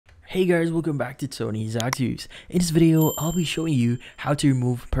Hey guys, welcome back to Tony's Actives. In this video, I'll be showing you how to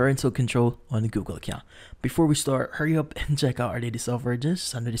remove parental control on the Google account. Before we start, hurry up and check out our latest software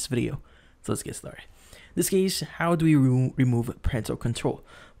just under this video. So let's get started. In this case, how do we remove parental control?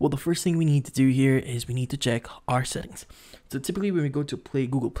 Well, the first thing we need to do here is we need to check our settings. So typically when we go to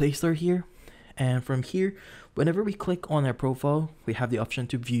Google Play Store here, and from here, whenever we click on our profile, we have the option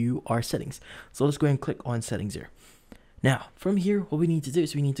to view our settings. So let's go ahead and click on settings here. Now, from here, what we need to do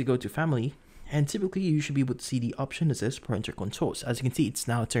is we need to go to family, and typically you should be able to see the option that says parental controls. As you can see, it's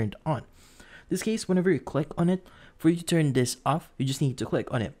now turned on. In this case, whenever you click on it, for you to turn this off, you just need to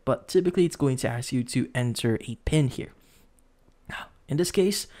click on it. But typically, it's going to ask you to enter a PIN here. Now, in this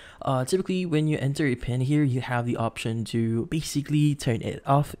case, typically when you enter a PIN here, you have the option to basically turn it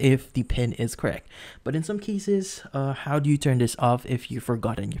off if the PIN is correct. But in some cases, how do you turn this off if you've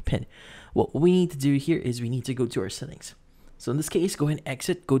forgotten your PIN? Well, what we need to do here is we need to go to our settings. So in this case, go ahead and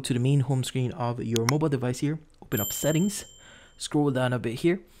exit, go to the main home screen of your mobile device here, open up settings, scroll down a bit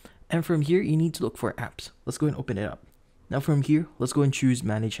here, and from here, you need to look for apps. Let's go ahead and open it up. Now from here, let's go and choose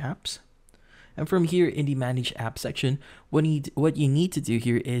manage apps. And from here in the manage app section, what you need to do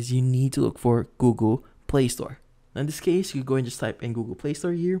here is you need to look for Google Play Store. In this case, you go and just type in Google Play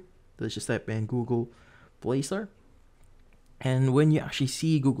Store here. Let's just type in Google Play Store. And when you actually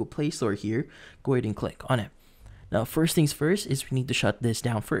see Google Play Store here, go ahead and click on it. Now, first things first is we need to shut this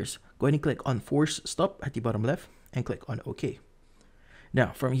down first. Go ahead and click on Force Stop at the bottom left and click on OK.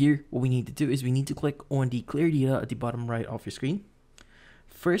 Now, from here, what we need to do is we need to click on the Clear Data at the bottom right of your screen.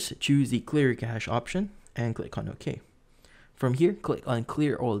 First, choose the Clear Cache option and click on OK. From here, click on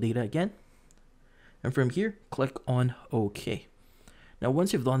Clear All Data again. And from here, click on OK. Now,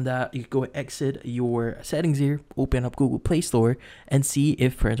 once you've done that, you go exit your settings here, open up Google Play Store, and see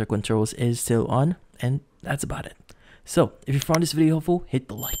if parental controls is still on, and that's about it. So, if you found this video helpful, hit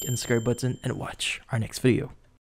the like and subscribe button and watch our next video.